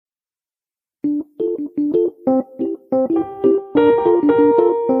Hello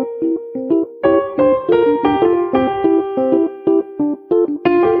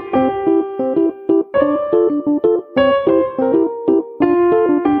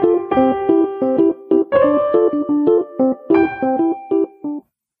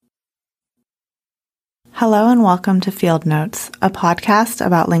and welcome to Field Notes, a podcast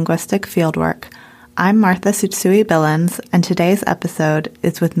about linguistic fieldwork. I'm Martha Tsutsui Billins, and today's episode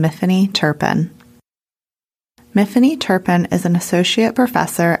is with Myfany Turpin. Myfany Turpin is an associate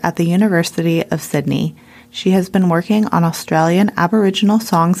professor at the University of Sydney. She has been working on Australian Aboriginal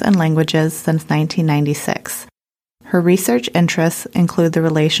songs and languages since 1996. Her research interests include the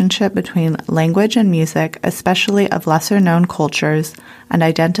relationship between language and music, especially of lesser-known cultures, and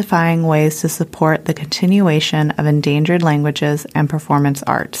identifying ways to support the continuation of endangered languages and performance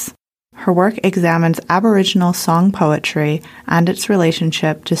arts. Her work examines Aboriginal song poetry and its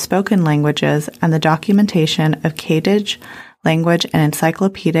relationship to spoken languages and the documentation of Kadij language and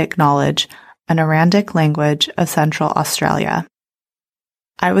encyclopedic knowledge, an Arandic language of Central Australia.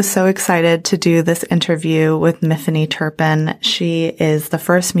 I was so excited to do this interview with Myfany Turpin. She is the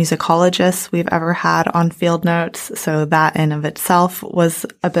first musicologist we've ever had on Field Notes, so that in of itself was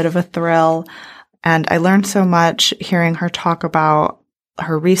a bit of a thrill. And I learned so much hearing her talk about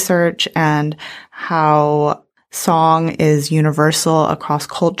her research and how song is universal across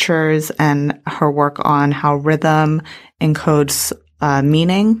cultures, and her work on how rhythm encodes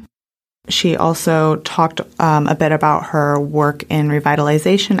meaning. She also talked a bit about her work in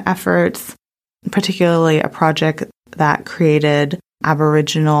revitalization efforts, particularly a project that created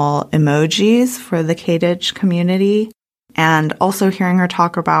Aboriginal emojis for the Kadij community, and also hearing her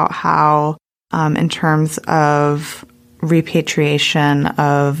talk about how, in terms of repatriation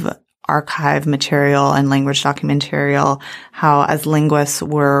of archive material and language documentarial, how as linguists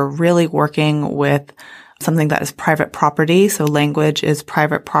we're really working with something that is private property. So language is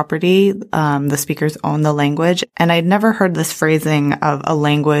private property. The speakers own the language. And I'd never heard this phrasing of a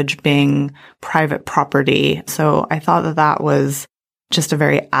language being private property. So I thought that that was just a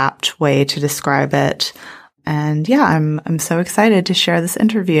very apt way to describe it. And yeah, I'm so excited to share this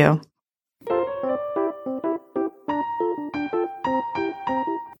interview.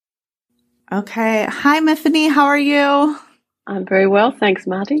 Okay. Hi, Myfany. How are you? I'm very well. Thanks,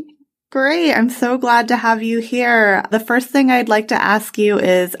 Marty. Great. I'm so glad to have you here. The first thing I'd like to ask you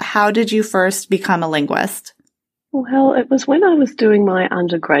is, how did you first become a linguist? Well, it was when I was doing my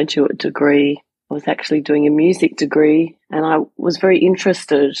undergraduate degree. I was actually doing a music degree, and I was very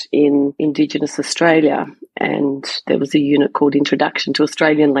interested in Indigenous Australia. And there was a unit called Introduction to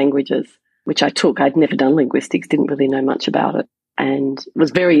Australian Languages, which I took. I'd never done linguistics, didn't really know much about it, and it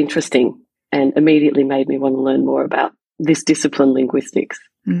was very interesting and immediately made me want to learn more about this discipline, linguistics.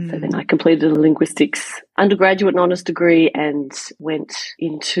 So then I completed a linguistics undergraduate and honours degree and went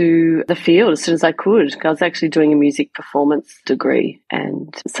into the field as soon as I could. I was actually doing a music performance degree,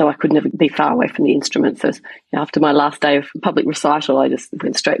 and so I could never be far away from the instruments. So after my last day of public recital, I just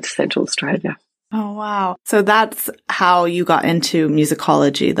went straight to Central Australia. Oh, wow. So that's how you got into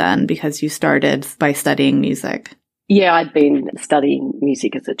musicology then, because you started by studying music. Yeah, I'd been studying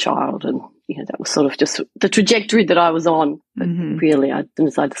music as a child, and that was sort of just the trajectory that I was on. But really, as soon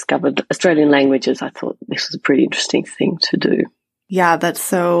as I discovered Australian languages, I thought this was a pretty interesting thing to do. Yeah, that's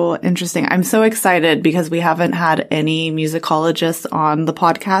so interesting. I'm so excited because we haven't had any musicologists on the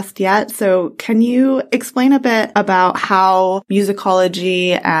podcast yet. So can you explain a bit about how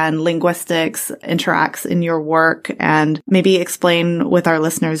musicology and linguistics interacts in your work, and maybe explain with our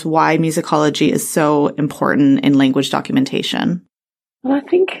listeners why musicology is so important in language documentation? Well, I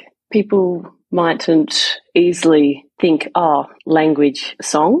think people mightn't easily think, language,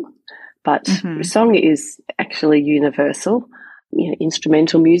 song, but song is actually universal.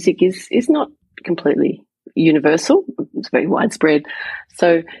 Instrumental music is not completely universal. It's very widespread.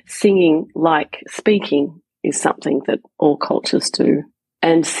 So singing, like speaking, is something that all cultures do.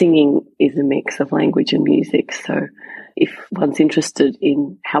 And singing is a mix of language and music. So if one's interested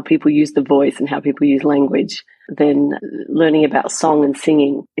in how people use the voice and how people use language, then learning about song and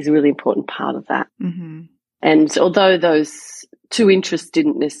singing is a really important part of that. And although those two interests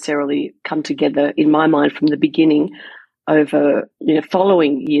didn't necessarily come together in my mind from the beginning, over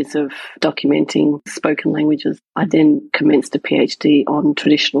following years of documenting spoken languages, I then commenced a PhD on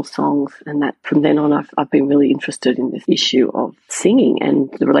traditional songs, and that from then on I've been really interested in this issue of singing and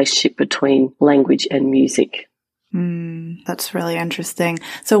the relationship between language and music. That's really interesting.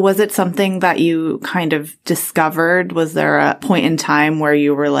 So was it something that you kind of discovered? Was there a point in time where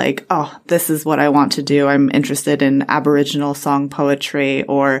you were like, oh, this is what I want to do. I'm interested in Aboriginal song poetry,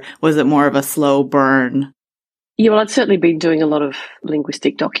 or was it more of a slow burn? Yeah, well, I'd certainly been doing a lot of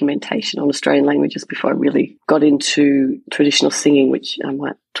linguistic documentation on Australian languages before I really got into traditional singing, which I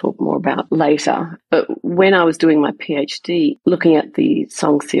might talk more about later. But when I was doing my PhD, looking at the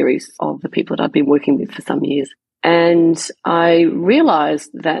song series of the people that I'd been working with for some years, and I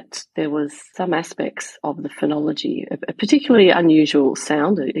realised that there was some aspects of the phonology, a particularly unusual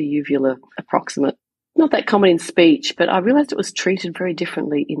sound, a uvula approximant, not that common in speech, but I realised it was treated very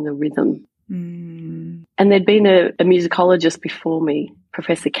differently in the rhythm. And there'd been a musicologist before me,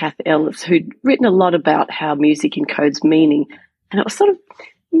 Professor Kath Ellis, who'd written a lot about how music encodes meaning. And it was sort of,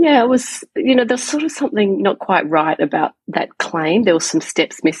 it was, there's sort of something not quite right about that claim. There were some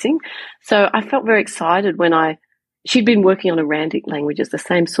steps missing. So I felt very excited when she'd been working on Arandic languages, the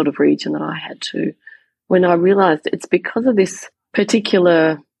same sort of region that I had too, when I realised it's because of this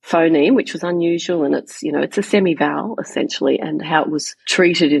particular phoneme, which was unusual, and it's a semi-vowel essentially, and how it was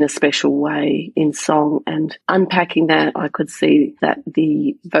treated in a special way in song. And unpacking that, I could see that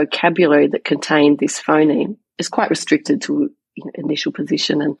the vocabulary that contained this phoneme is quite restricted to initial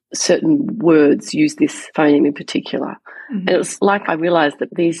position, and certain words use this phoneme in particular. And it was like I realised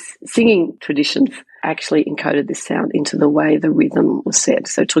that these singing traditions actually encoded this sound into the way the rhythm was set.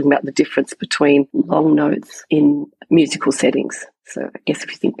 So talking about the difference between long notes in musical settings. So I guess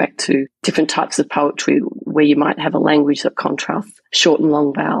if you think back to different types of poetry where you might have a language that contrasts short and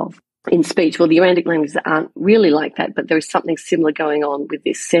long vowels in speech, well, the Arandic languages aren't really like that, but there is something similar going on with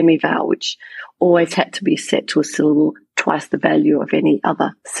this semi-vowel, which always had to be set to a syllable twice the value of any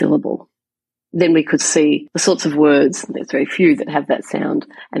other syllable. Then we could see the sorts of words, and there's very few that have that sound,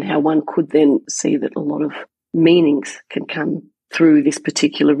 and how one could then see that a lot of meanings can come through this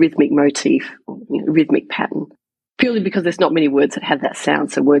particular rhythmic motif, or rhythmic pattern, purely because there's not many words that have that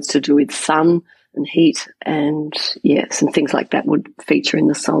sound. So words to do with sun and heat and, some things like that would feature in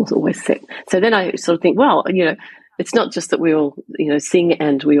the songs always set. So then I sort of think, well, it's not just that we all, sing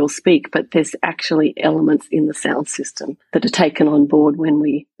and we all speak, but there's actually elements in the sound system that are taken on board when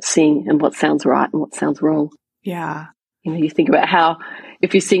we sing, and what sounds right and what sounds wrong. Yeah. You think about how,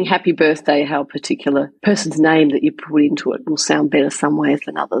 if you sing happy birthday, how a particular person's name that you put into it will sound better some ways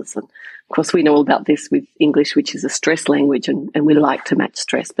than others. And of course, we know all about this with English, which is a stress language, and we like to match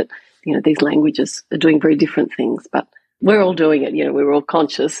stress. But, these languages are doing very different things. But we're all doing it. We're all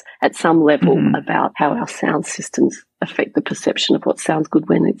conscious at some level about how our sound systems affect the perception of what sounds good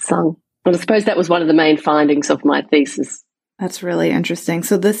when it's sung. And I suppose that was one of the main findings of my thesis. That's really interesting.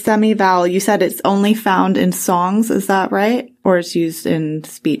 So the semi-vowel, you said it's only found in songs, is that right? Or it's used in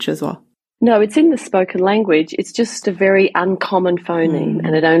speech as well? No, it's in the spoken language. It's just a very uncommon phoneme,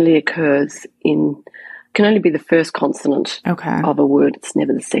 and it only occurs can only be the first consonant of a word. It's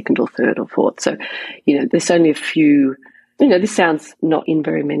never the second or third or fourth. So, there's only a few, this sounds not in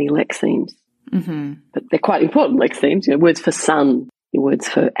very many lexemes, but they're quite important lexemes, words for sun, words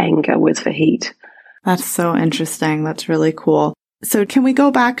for anger, words for heat. That's so interesting. That's really cool. So can we go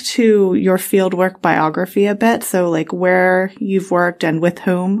back to your fieldwork biography a bit? So like where you've worked and with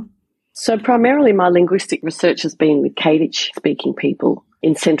whom? So primarily my linguistic research has been with Kadish-speaking people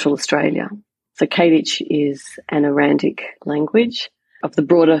in Central Australia. So Kadish is an Arandic language of the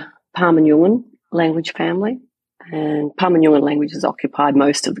broader Parmanyungan language family, and Parmanyungan languages occupy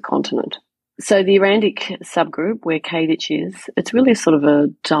most of the continent. So the Arandic subgroup where Kadish is, it's really sort of a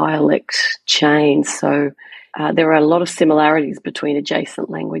dialect chain. So there are a lot of similarities between adjacent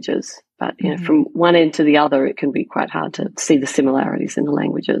languages, but from one end to the other, it can be quite hard to see the similarities in the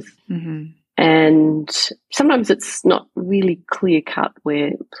languages. And sometimes it's not really clear-cut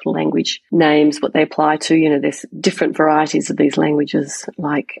where language names, what they apply to. There's different varieties of these languages,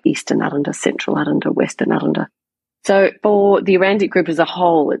 like Eastern Aranda, Central Aranda, Western Aranda. So for the Arandic group as a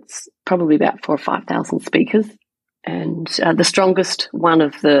whole, it's probably about 4,000 or 5,000 speakers. And the strongest one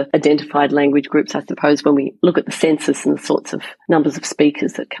of the identified language groups, I suppose, when we look at the census and the sorts of numbers of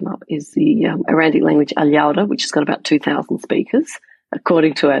speakers that come up, is the Arandic language Alyauda, which has got about 2,000 speakers,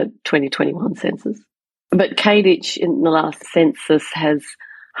 according to our 2021 census. But Kadish in the last census has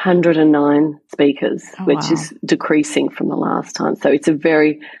 109 speakers, which is decreasing from the last time. So it's a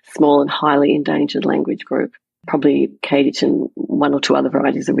very small and highly endangered language group. Probably Kadish and one or two other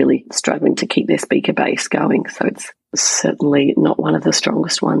varieties are really struggling to keep their speaker base going. So it's certainly not one of the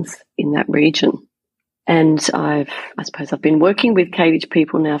strongest ones in that region. And I suppose I've been working with Kadish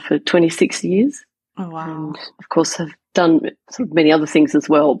people now for 26 years. Oh, wow. And of course, I've done sort of many other things as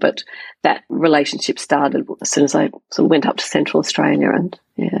well, but that relationship started as soon as I sort of went up to Central Australia and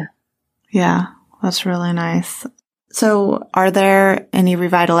Yeah, that's really nice. So are there any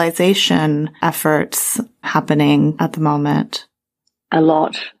revitalization efforts happening at the moment? A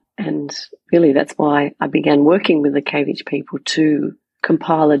lot. And really that's why I began working with the Kadish people to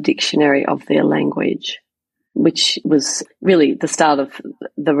compile a dictionary of their language, which was really the start of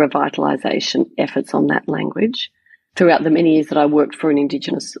the revitalisation efforts on that language. Throughout the many years that I worked for an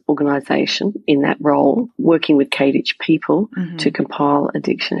Indigenous organisation in that role, working with Kadish people to compile a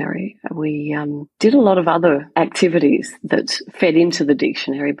dictionary, we did a lot of other activities that fed into the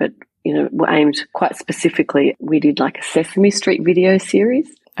dictionary, but were aimed quite specifically. We did like a Sesame Street video series.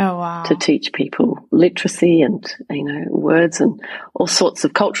 Oh, wow. To teach people literacy and, words and all sorts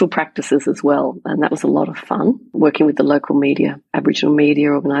of cultural practices as well. And that was a lot of fun, working with the local media, Aboriginal media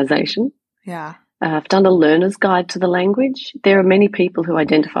organisation. Yeah. I've done a learner's guide to the language. There are many people who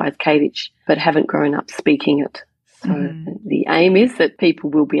identify as Kadish but haven't grown up speaking it. So the aim is that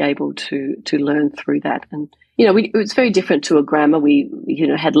people will be able to learn through that. And, it's very different to a grammar. We,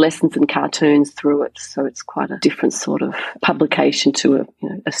 had lessons and cartoons through it. So it's quite a different sort of publication to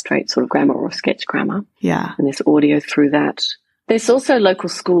a straight sort of grammar or a sketch grammar. Yeah. And there's audio through that. There's also local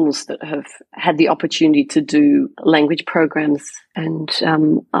schools that have had the opportunity to do language programs, and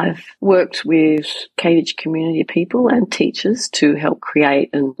I've worked with Kadish community people and teachers to help create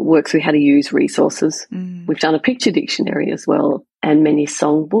and work through how to use resources. We've done a picture dictionary as well and many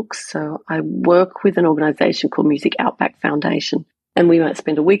songbooks. So I work with an organisation called Music Outback Foundation, and we might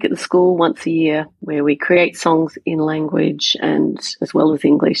spend a week at the school once a year where we create songs in language and as well as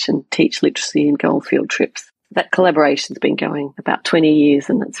English and teach literacy and go on field trips. That collaboration's been going about 20 years,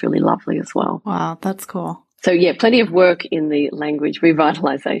 and that's really lovely as well. Wow, that's cool. So, plenty of work in the language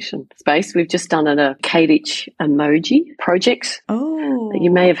revitalisation space. We've just done a Kadish emoji project. Oh.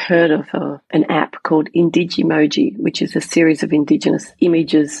 You may have heard of an app called Indigimoji, which is a series of Indigenous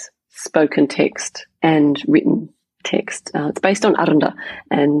images, spoken text and written text. It's based on Aranda,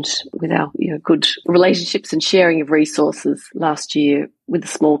 and with our good relationships and sharing of resources last year with the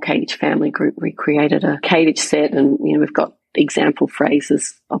small Kadish family group, we created a Kadish set, and we've got example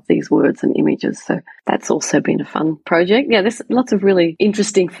phrases of these words and images. So that's also been a fun project. Yeah, there's lots of really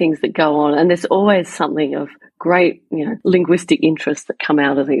interesting things that go on, and there's always something of great linguistic interest that come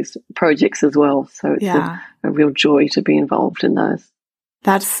out of these projects as well. So it's a real joy to be involved in those.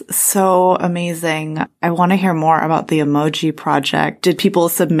 That's so amazing. I want to hear more about the emoji project. Did people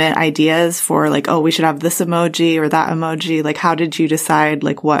submit ideas for we should have this emoji or that emoji? How did you decide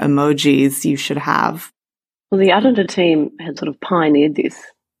what emojis you should have? Well, the Aranda team had sort of pioneered this,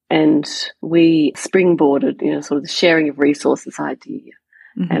 and we springboarded, sort of the sharing of resources idea.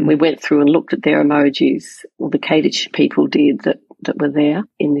 And we went through and looked at their emojis, or the Kadish people did that were there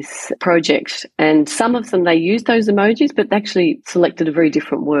in this project. And some of them, they used those emojis, but actually selected a very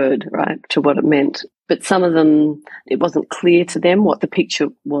different word, right, to what it meant. But some of them, it wasn't clear to them what the picture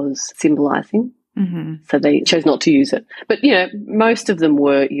was symbolising. So they chose not to use it. But, most of them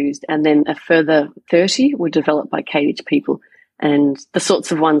were used. And then a further 30 were developed by Kadish people. And the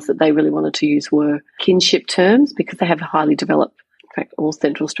sorts of ones that they really wanted to use were kinship terms, because they have a highly developed, in fact, all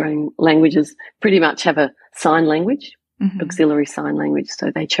Central Australian languages pretty much have a sign language, auxiliary sign language.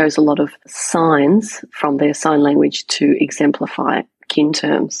 So they chose a lot of signs from their sign language to exemplify kin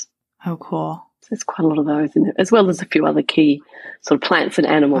terms. Oh, cool. So there's quite a lot of those in there, as well as a few other key sort of plants and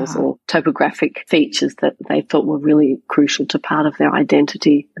animals or topographic features that they thought were really crucial to part of their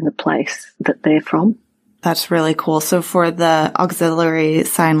identity and the place that they're from. That's really cool. So for the auxiliary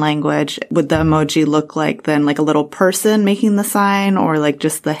sign language, would the emoji look like then a little person making the sign, or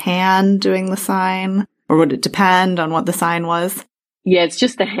just the hand doing the sign? Or would it depend on what the sign was? Yeah, it's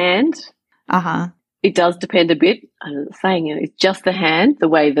just the hand. It does depend a bit. I'm saying it's just the hand, the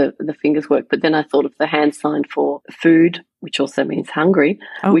way the fingers work. But then I thought of the hand sign for food, which also means hungry,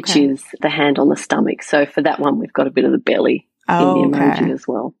 which is the hand on the stomach. So for that one, we've got a bit of the belly in the emoji as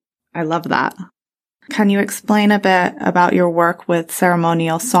well. I love that. Can you explain a bit about your work with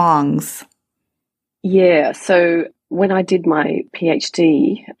ceremonial songs? Yeah, so when I did my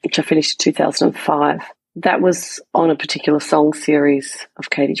PhD, which I finished in 2005, that was on a particular song series of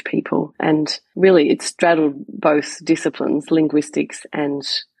Kadish people. And really it straddled both disciplines, linguistics and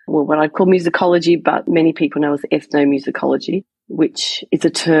what I'd call musicology, but many people know as ethnomusicology, which is a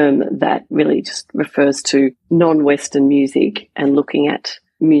term that really just refers to non-Western music and looking at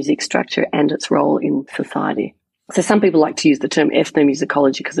music structure and its role in society. So some people like to use the term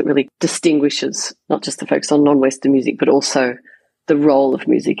ethnomusicology because it really distinguishes not just the focus on non-Western music, but also the role of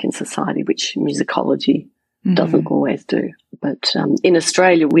music in society, which musicology doesn't always do. But in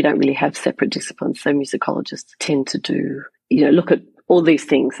Australia, we don't really have separate disciplines. So musicologists tend to do, look at all these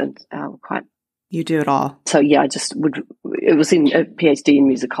things and quite. You do it all. So yeah, it was in a PhD in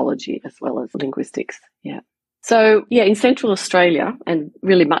musicology as well as linguistics. Yeah. So, yeah, in Central Australia and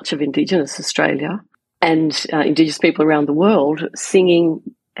really much of Indigenous Australia and Indigenous people around the world, singing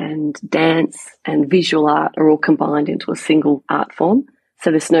and dance and visual art are all combined into a single art form.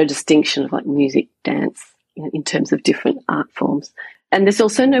 So there's no distinction of like music, dance, in terms of different art forms. And there's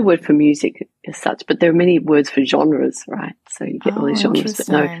also no word for music as such, but there are many words for genres, right? So you get all these genres, but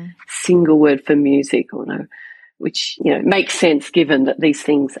no single word for music or no, which, makes sense given that these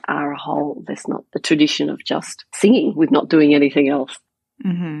things are a whole. There's not the tradition of just singing with not doing anything else.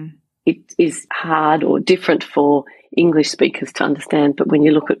 Mm-hmm. It is hard or different for English speakers to understand, but when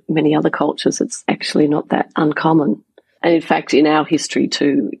you look at many other cultures, it's actually not that uncommon. And in fact, in our history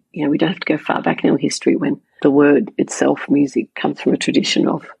too, we don't have to go far back in our history when the word itself, music, comes from a tradition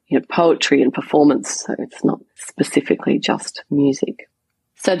of poetry and performance. So it's not specifically just music.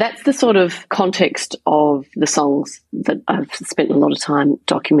 So that's the sort of context of the songs that I've spent a lot of time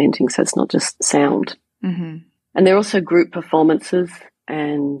documenting. So it's not just sound. Mm-hmm. And they're also group performances.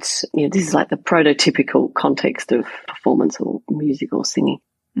 And this is like the prototypical context of performance or music or singing.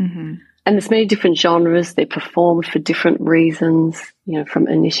 Mm-hmm. And there's many different genres. They're performed for different reasons, from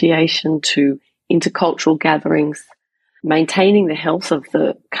initiation to intercultural gatherings, maintaining the health of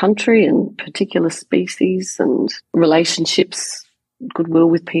the country and particular species and relationships, goodwill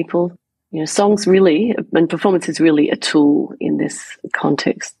with people. Songs really, and performance is really a tool in this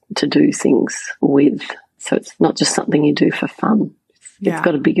context to do things with. So it's not just something you do for fun. It's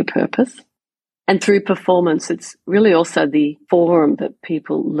got a bigger purpose. And through performance, it's really also the forum that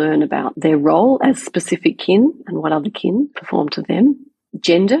people learn about their role as specific kin and what other kin perform to them.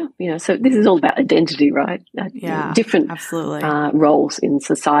 Gender, so this is all about identity, right? Different absolutely. Roles in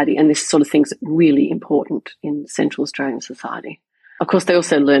society. And this sort of thing's really important in Central Australian society. Of course, they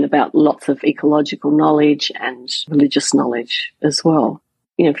also learn about lots of ecological knowledge and religious knowledge as well.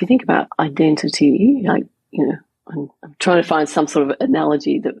 If you think about identity, I'm trying to find some sort of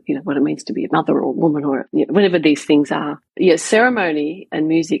analogy that, what it means to be a mother or a woman or whatever these things are. Ceremony and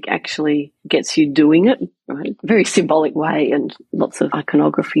music actually gets you doing it, right? Very symbolic way, and lots of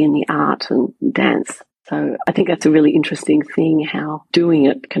iconography in the art and dance. So I think that's a really interesting thing, how doing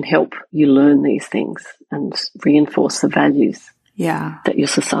it can help you learn these things and reinforce the values that your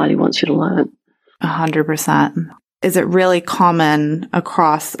society wants you to learn. 100%. Is it really common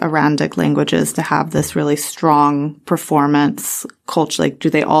across Arandic languages to have this really strong performance culture? Like, do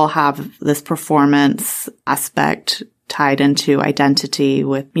they all have this performance aspect tied into identity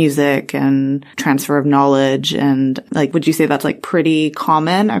with music and transfer of knowledge? And would you say that's pretty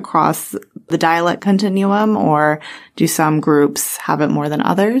common across the dialect continuum, or do some groups have it more than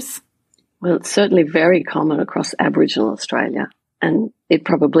others? Well, it's certainly very common across Aboriginal Australia. And it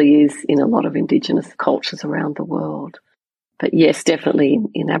probably is in a lot of Indigenous cultures around the world. But yes, definitely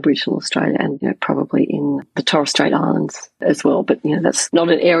in Aboriginal Australia and probably in the Torres Strait Islands as well. But that's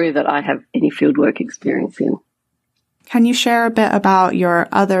not an area that I have any fieldwork experience in. Can you share a bit about your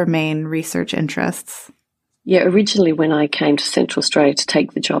other main research interests? Yeah, originally when I came to Central Australia to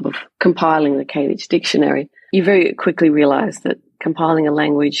take the job of compiling the Kadich Dictionary, you very quickly realise that compiling a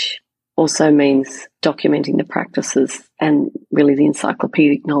language also means documenting the practices and really the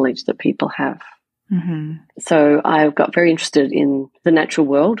encyclopedic knowledge that people have. Mm-hmm. So I got very interested in the natural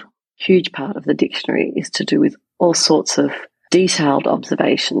world. Huge part of the dictionary is to do with all sorts of detailed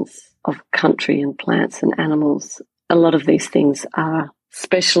observations of country and plants and animals. A lot of these things are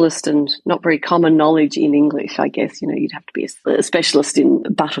specialist and not very common knowledge in English, I guess. You'd have to be a specialist in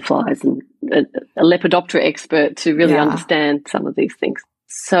butterflies and a Lepidoptera expert to really understand some of these things.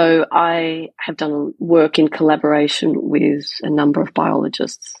 So I have done work in collaboration with a number of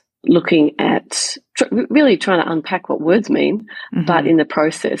biologists looking at really trying to unpack what words mean, but in the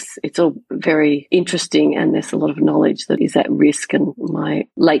process, it's all very interesting and there's a lot of knowledge that is at risk. And my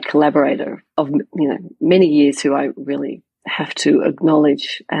late collaborator of, many years who I really have to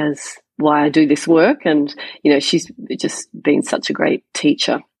acknowledge as why I do this work. And, she's just been such a great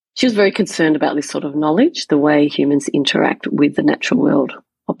teacher. She was very concerned about this sort of knowledge, the way humans interact with the natural world,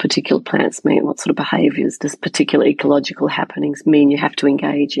 what particular plants mean, what sort of behaviours does particular ecological happenings mean you have to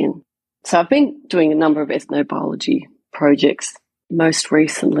engage in. So I've been doing a number of ethnobiology projects. Most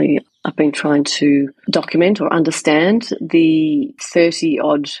recently, I've been trying to document or understand the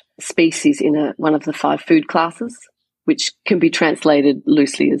 30-odd species in one of the 5 food classes, which can be translated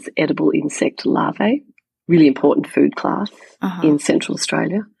loosely as edible insect larvae, really important food class in Central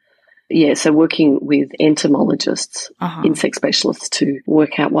Australia. Yeah, so working with entomologists, insect specialists to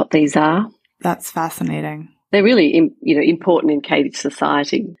work out what these are. That's fascinating. They're really, important in Kadich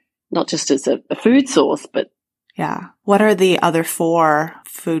society, not just as a food source, but... Yeah. What are the other 4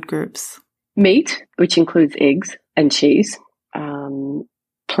 food groups? Meat, which includes eggs and cheese,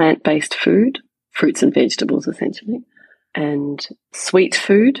 plant-based food, fruits and vegetables essentially, and sweet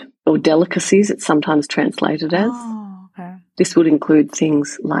food or delicacies it's sometimes translated as. Oh, okay. This would include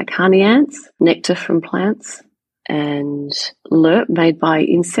things like honey ants, nectar from plants, and lerp made by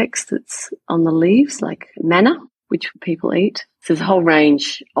insects that's on the leaves, like manna, which people eat. So there's a whole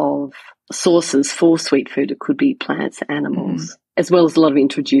range of sources for sweet food. It could be plants, animals, as well as a lot of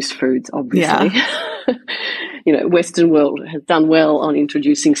introduced foods, obviously. Yeah. Western world has done well on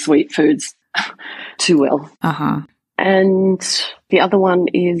introducing sweet foods too well. Uh-huh. And the other one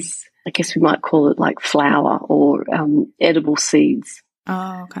is, I guess we might call it like flour or edible seeds.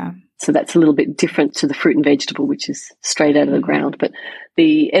 Oh, okay. So that's a little bit different to the fruit and vegetable, which is straight out of the ground. But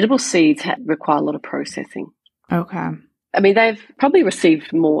the edible seeds require a lot of processing. Okay. I mean, they've probably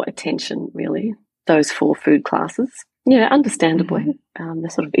received more attention, really, those 4 food classes. Yeah, understandably. They're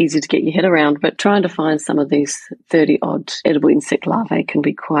sort of easy to get your head around, but trying to find some of these 30-odd edible insect larvae can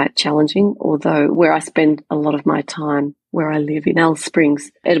be quite challenging, although where I spend a lot of my time, where I live in Alice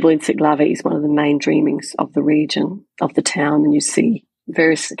Springs, edible insect larvae is one of the main dreamings of the region, of the town, and you see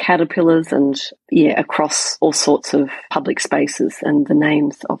various caterpillars and, across all sorts of public spaces and the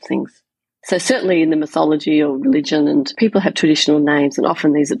names of things. So certainly in the mythology or religion, and people have traditional names, and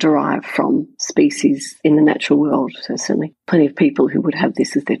often these are derived from species in the natural world. So certainly plenty of people who would have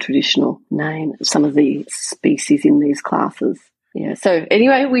this as their traditional name, some of the species in these classes. Yeah. So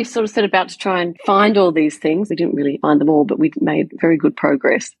anyway, we sort of set about to try and find all these things. We didn't really find them all, but we made very good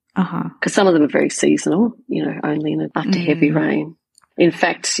progress. Because some of them are very seasonal, only after heavy rain. In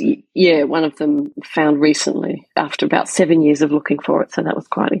fact, one of them found recently after about 7 years of looking for it. So that was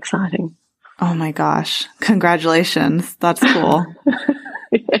quite exciting. Oh my gosh. Congratulations. That's cool.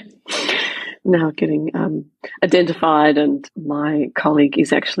 Now getting identified, and my colleague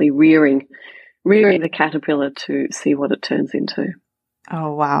is actually rearing the caterpillar to see what it turns into.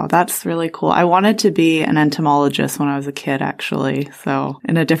 Oh, wow. That's really cool. I wanted to be an entomologist when I was a kid, actually. So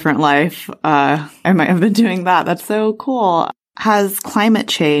in a different life, I might have been doing that. That's so cool. Has climate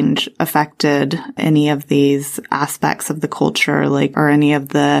change affected any of these aspects of the culture, are any of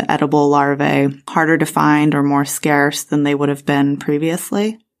the edible larvae harder to find or more scarce than they would have been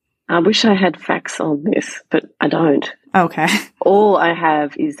previously? I wish I had facts on this, but I don't. Okay. All I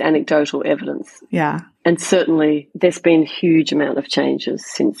have is anecdotal evidence. Yeah. And certainly there's been a huge amount of changes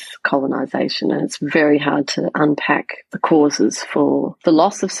since colonisation, and it's very hard to unpack the causes for the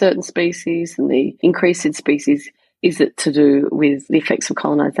loss of certain species and the increase in species. Is it to do with the effects of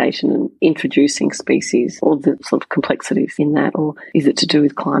colonisation and introducing species, or the sort of complexities in that, or is it to do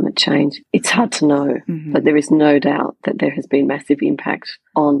with climate change? It's hard to know, but there is no doubt that there has been massive impact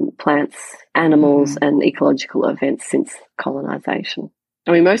on plants, animals and ecological events since colonisation.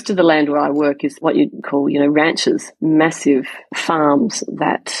 I mean, most of the land where I work is what you'd call, ranches, massive farms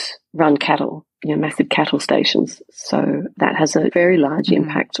that run cattle, massive cattle stations. So that has a very large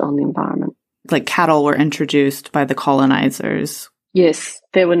impact on the environment. Like cattle were introduced by the colonizers. Yes,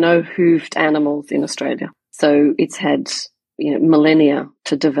 there were no hooved animals in Australia. So it's had, millennia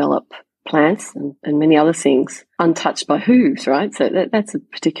to develop plants and many other things untouched by hooves, right? So that's a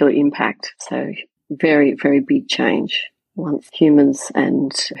particular impact. So very, very big change once humans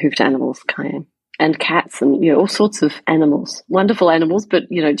and hooved animals came. And cats and, all sorts of animals, wonderful animals, but,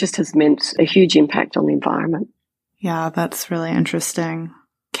 just has meant a huge impact on the environment. Yeah, that's really interesting.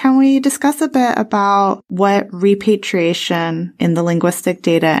 Can we discuss a bit about what repatriation in the linguistic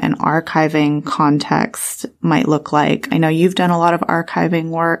data and archiving context might look like? I know you've done a lot of archiving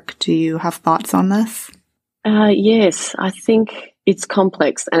work. Do you have thoughts on this? Yes, I think it's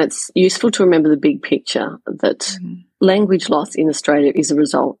complex, and it's useful to remember the big picture that language loss in Australia is a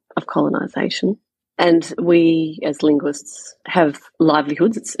result of colonisation. And we, as linguists, have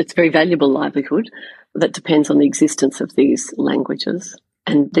livelihoods. It's very valuable livelihood that depends on the existence of these languages.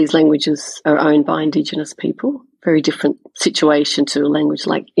 And these languages are owned by Indigenous people. Very different situation to a language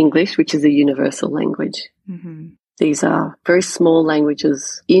like English, which is a universal language. These are very small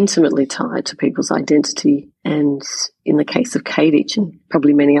languages, intimately tied to people's identity. And in the case of Kadich and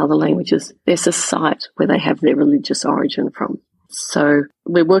probably many other languages, there's a site where they have their religious origin from. So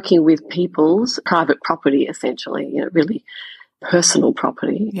we're working with people's private property, essentially, really personal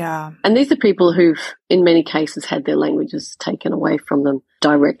property. Yeah. And these are people who've, in many cases, had their languages taken away from them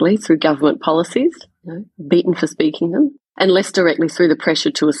directly through government policies, beaten for speaking them, and less directly through the pressure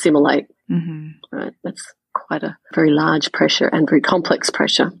to assimilate. Right? That's quite a very large pressure and very complex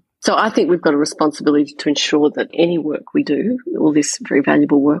pressure. So I think we've got a responsibility to ensure that any work we do, all this very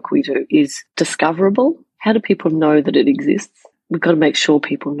valuable work we do, is discoverable. How do people know that it exists? we've got to make sure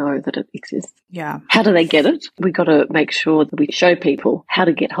people know that it exists. Yeah. How do they get it? We've got to make sure that we show people how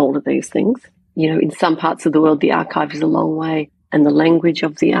to get hold of these things. You know, in some parts of the world, the archive is a long way and the language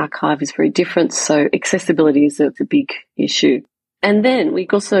of the archive is very different. So accessibility is a big issue. And then we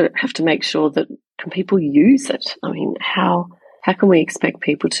also have to make sure that can people use it? I mean, how can we expect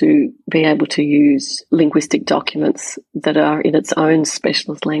people to be able to use linguistic documents that are in its own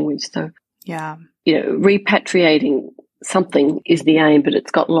specialist language? So, yeah, you know, repatriating something is the aim, but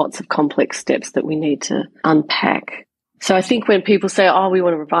it's got lots of complex steps that we need to unpack. So I think when people say, oh, we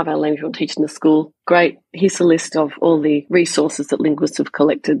want to revive our language, we want to teach in the school, great, here's a list of all the resources that linguists have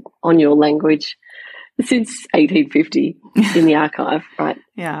collected on your language since 1850 in the archive, right?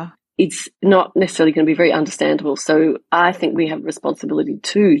 Yeah. It's not necessarily going to be very understandable. So I think we have a responsibility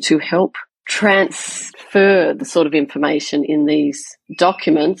too to help transfer the sort of information in these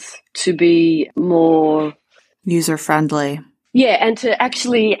documents to be more user-friendly. Yeah, and to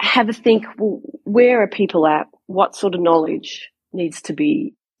actually have a think, well, where are people at? What sort of knowledge needs to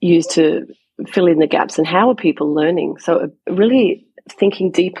be used to fill in the gaps, and how are people learning? So really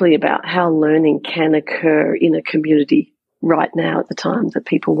thinking deeply about how learning can occur in a community right now at the time, that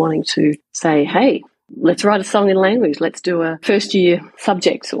people wanting to say, hey, let's write a song in language, let's do a first year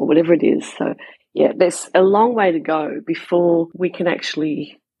subject or whatever it is. So yeah, there's a long way to go before we can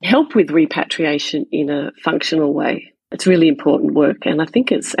actually help with repatriation in a functional way. It's really important work, and I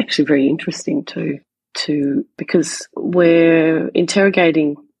think it's actually very interesting too, because we're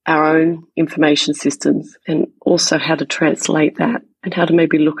interrogating our own information systems and also how to translate that and how to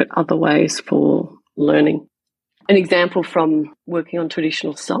maybe look at other ways for learning. An example from working on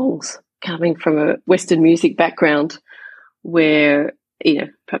traditional songs, coming from a Western music background where, you know,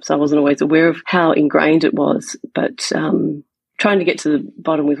 perhaps I wasn't always aware of how ingrained it was, but trying to get to the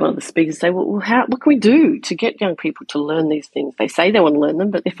bottom with one of the speakers, say, well, what can we do to get young people to learn these things? They say they want to learn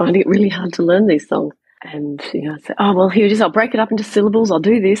them, but they're finding it really hard to learn these songs. And, you know, I say, oh, well, here it is. I'll break it up into syllables. I'll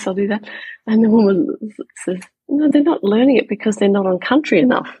do this. I'll do that. And the woman says, no, they're not learning it because they're not on country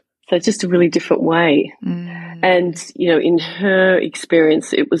enough. So it's just a really different way. Mm. And, you know, in her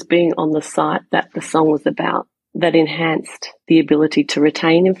experience, it was being on the site that the song was about that enhanced the ability to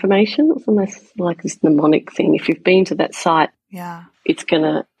retain information. It's almost like this mnemonic thing. If you've been to that site, yeah, it's going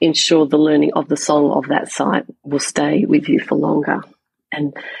to ensure the learning of the song of that site will stay with you for longer.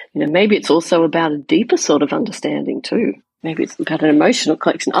 And, you know, maybe it's also about a deeper sort of understanding too. Maybe it's about an emotional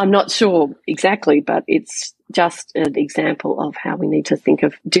connection. I'm not sure exactly, but it's just an example of how we need to think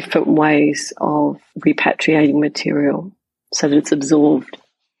of different ways of repatriating material so that it's absorbed.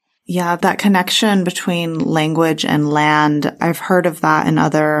 Yeah, that connection between language and land, I've heard of that in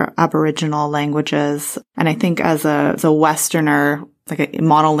other Aboriginal languages. And I think as a Westerner, like a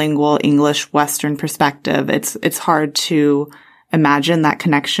monolingual English Western perspective, it's hard to imagine that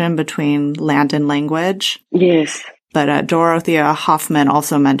connection between land and language. Yes. But Dorothea Hoffman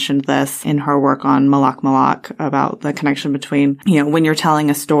also mentioned this in her work on Malak Malak about the connection between, you know, when you're telling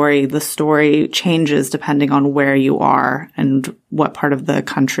a story, the story changes depending on where you are and what part of the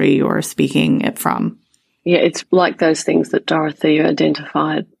country you're speaking it from. Yeah, it's like those things that Dorothea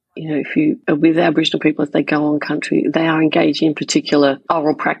identified. You know, if you are with Aboriginal people as they go on country, they are engaging in particular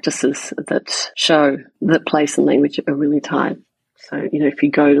oral practices that show that place and language are really tied. So, you know, if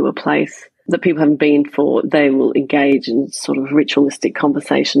you go to a place that people haven't been for, they will engage in sort of ritualistic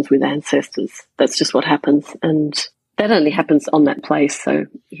conversations with ancestors. That's just what happens. And that only happens on that place. So,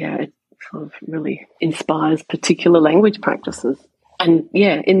 yeah, it sort of really inspires particular language practices. And,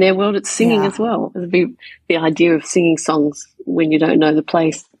 yeah, in their world, it's singing as well. It'd be the idea of singing songs when you don't know the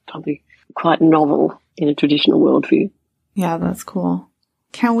place, probably quite novel in a traditional worldview. Yeah, that's cool.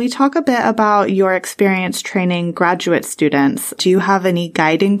 Can we talk a bit about your experience training graduate students? Do you have any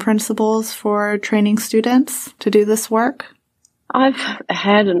guiding principles for training students to do this work? I've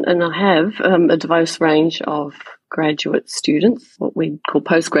had and I have a diverse range of graduate students, what we call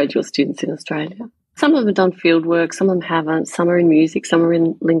postgraduate students in Australia. Some of them have done field work, some of them haven't, some are in music, some are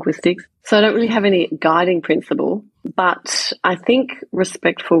in linguistics. So I don't really have any guiding principle, but I think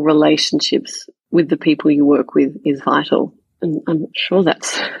respectful relationships with the people you work with is vital. And I'm sure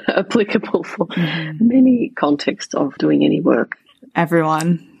that's applicable for many contexts of doing any work.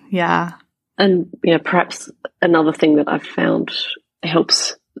 Everyone, yeah. And, you know, perhaps another thing that I've found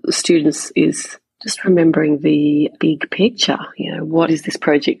helps students is just remembering the big picture. You know, what is this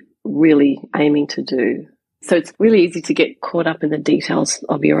project really aiming to do? So it's really easy to get caught up in the details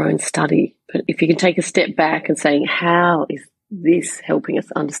of your own study. But if you can take a step back and saying, how is this helping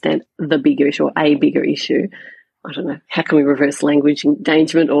us understand the bigger issue or a bigger issue? I don't know, how can we reverse language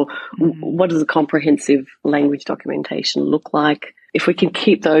endangerment, or what does a comprehensive language documentation look like? If we can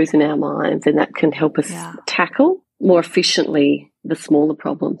keep those in our minds, then that can help us tackle more efficiently the smaller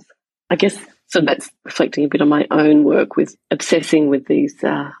problems. I guess, so that's reflecting a bit on my own work with obsessing with these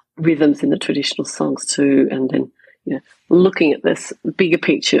rhythms in the traditional songs too, and then looking at this bigger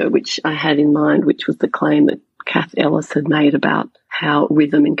picture, which I had in mind, which was the claim that Kath Ellis had made about how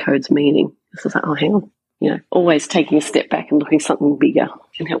rhythm encodes meaning. So I was like, oh, hang on. Always taking a step back and looking at something bigger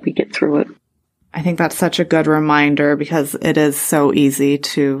can help you get through it. I think that's such a good reminder, because it is so easy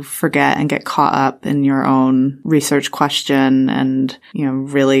to forget and get caught up in your own research question and,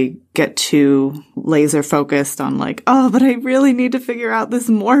 really get too laser focused on like, oh, but I really need to figure out this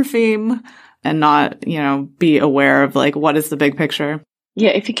morpheme, and not, be aware of like, what is the big picture? Yeah,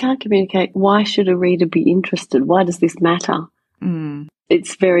 if you can't communicate, why should a reader be interested? Why does this matter?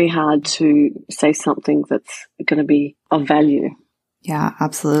 It's very hard to say something that's going to be of value. Yeah,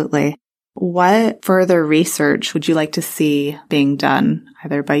 absolutely. What further research would you like to see being done,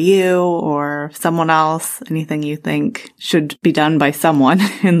 either by you or someone else? Anything you think should be done by someone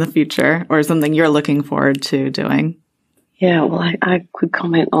in the future, or something you're looking forward to doing? Yeah, well, I could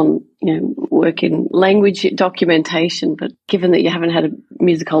comment on, work in language documentation, but given that you haven't had a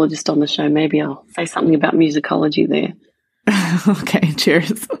musicologist on the show, maybe I'll say something about musicology there. Okay,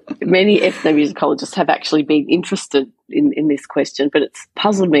 cheers. Many ethnomusicologists have actually been interested in this question, but it's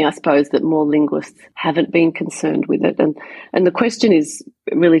puzzled me, I suppose, that more linguists haven't been concerned with it. And the question is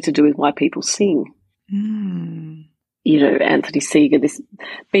really to do with why people sing. Anthony Seeger, there's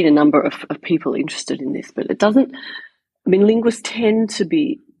been a number of people interested in this, but it doesn't, linguists tend to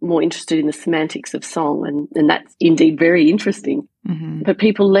be more interested in the semantics of song, and that's indeed very interesting. But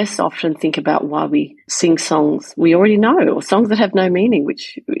people less often think about why we sing songs we already know, or songs that have no meaning,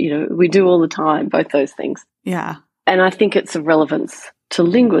 which, we do all the time, both those things. Yeah. And I think it's of relevance to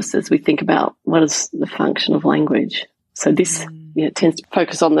linguists as we think about what is the function of language. So this tends to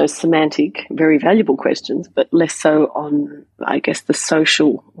focus on those semantic, very valuable questions, but less so on, I guess, the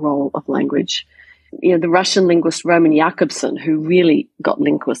social role of language. The Russian linguist Roman Jakobson, who really got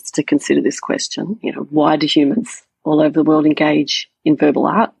linguists to consider this question, why do humans all over the world engage in verbal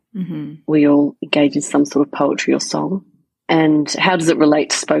art? We all engage in some sort of poetry or song. And how does it relate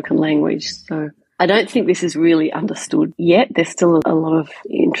to spoken language? So I don't think this is really understood yet. There's still a lot of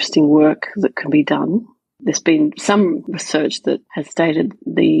interesting work that can be done. There's been some research that has stated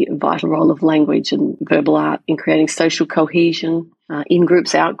the vital role of language and verbal art in creating social cohesion, in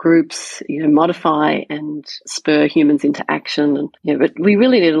groups, out groups, modify and spur humans into action. And but we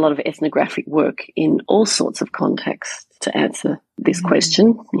really need a lot of ethnographic work in all sorts of contexts to answer this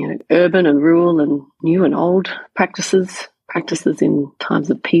question. Urban and rural and new and old practices in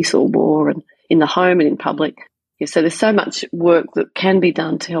times of peace or war, and in the home and in public. So there's so much work that can be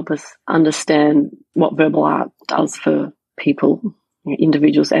done to help us understand what verbal art does for people,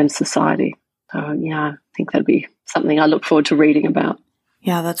 individuals and society. So, I think that'd be something I look forward to reading about.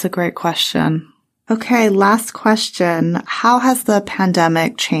 Yeah, that's a great question. Okay, last question. How has the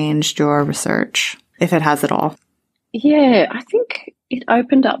pandemic changed your research, if it has at all? Yeah, I think it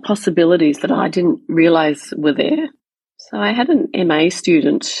opened up possibilities that I didn't realize were there. So I had an MA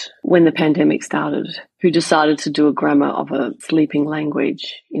student when the pandemic started who decided to do a grammar of a sleeping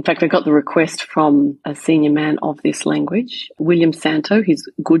language. In fact, I got the request from a senior man of this language, William Santo. He's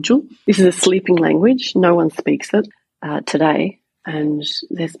Gudjul. This is a sleeping language. No one speaks it today. And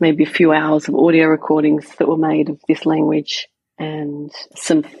there's maybe a few hours of audio recordings that were made of this language and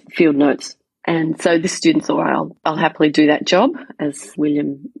some field notes. And so this student thought, I'll happily do that job, as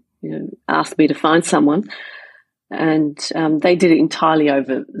William asked me to find someone. And they did it entirely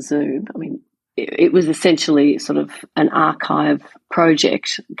over Zoom. It was essentially sort of an archive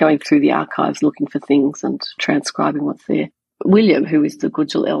project, going through the archives, looking for things and transcribing what's there. William, who is the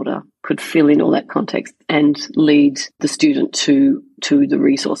Gudjul elder, could fill in all that context and lead the student to the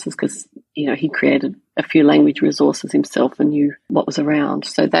resources, because, he created a few language resources himself and knew what was around.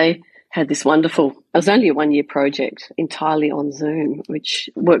 So they had this wonderful, it was only a 1-year project entirely on Zoom, which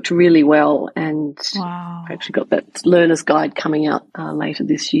worked really well. And wow. I actually got that learner's guide coming out later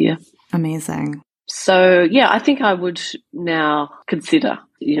this year. Amazing. So, I think I would now consider,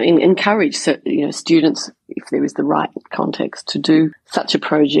 encourage students, if there is the right context, to do such a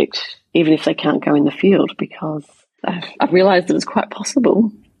project, even if they can't go in the field, because I've realised that it's quite possible.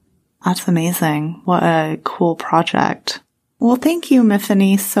 That's amazing. What a cool project. Well, thank you,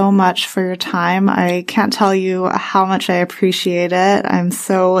 Myfany, so much for your time. I can't tell you how much I appreciate it. I'm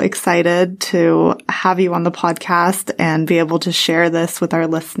so excited to have you on the podcast and be able to share this with our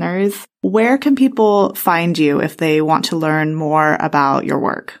listeners. Where can people find you if they want to learn more about your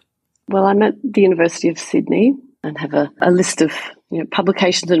work? Well, I'm at the University of Sydney and have a list of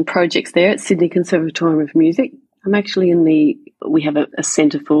publications and projects there at Sydney Conservatorium of Music. I'm actually we have a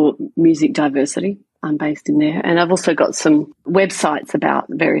Centre for Music Diversity. I'm based in there. And I've also got some websites about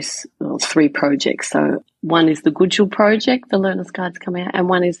three projects. So one is the Gudjil project, the Learner's Guide's coming out, and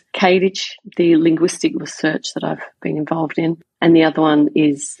one is Kadich, the linguistic research that I've been involved in. And the other one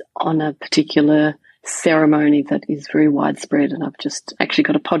is on a particular ceremony that is very widespread. And I've just actually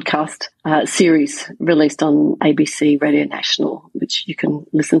got a podcast series released on ABC Radio National, which you can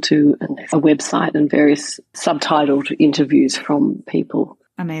listen to, and there's a website and various subtitled interviews from people.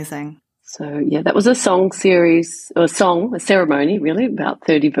 Amazing. So, that was a song series, a ceremony, really, about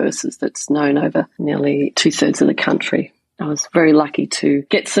 30 verses that's known over nearly 2/3 of the country. I was very lucky to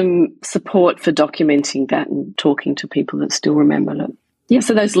get some support for documenting that and talking to people that still remember it. Yeah,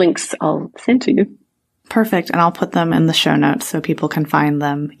 so those links I'll send to you. Perfect. And I'll put them in the show notes so people can find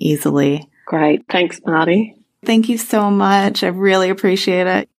them easily. Great. Thanks, Marty. Thank you so much. I really appreciate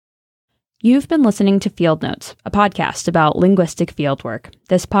it. You've been listening to Field Notes, a podcast about linguistic fieldwork.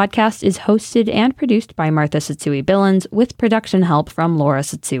 This podcast is hosted and produced by Martha Satsui Billins with production help from Laura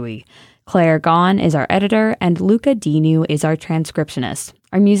Satsui. Claire Gaughan is our editor and Luca Dinu is our transcriptionist.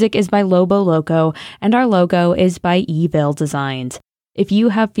 Our music is by Lobo Loco and our logo is by Eville Designs. If you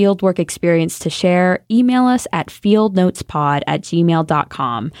have fieldwork experience to share, email us at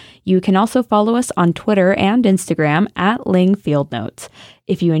fieldnotespod@gmail.com. You can also follow us on Twitter and Instagram at LingFieldNotes.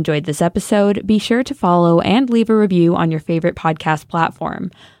 If you enjoyed this episode, be sure to follow and leave a review on your favorite podcast platform.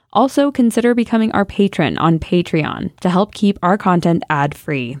 Also, consider becoming our patron on Patreon to help keep our content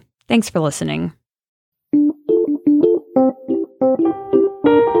ad-free. Thanks for listening.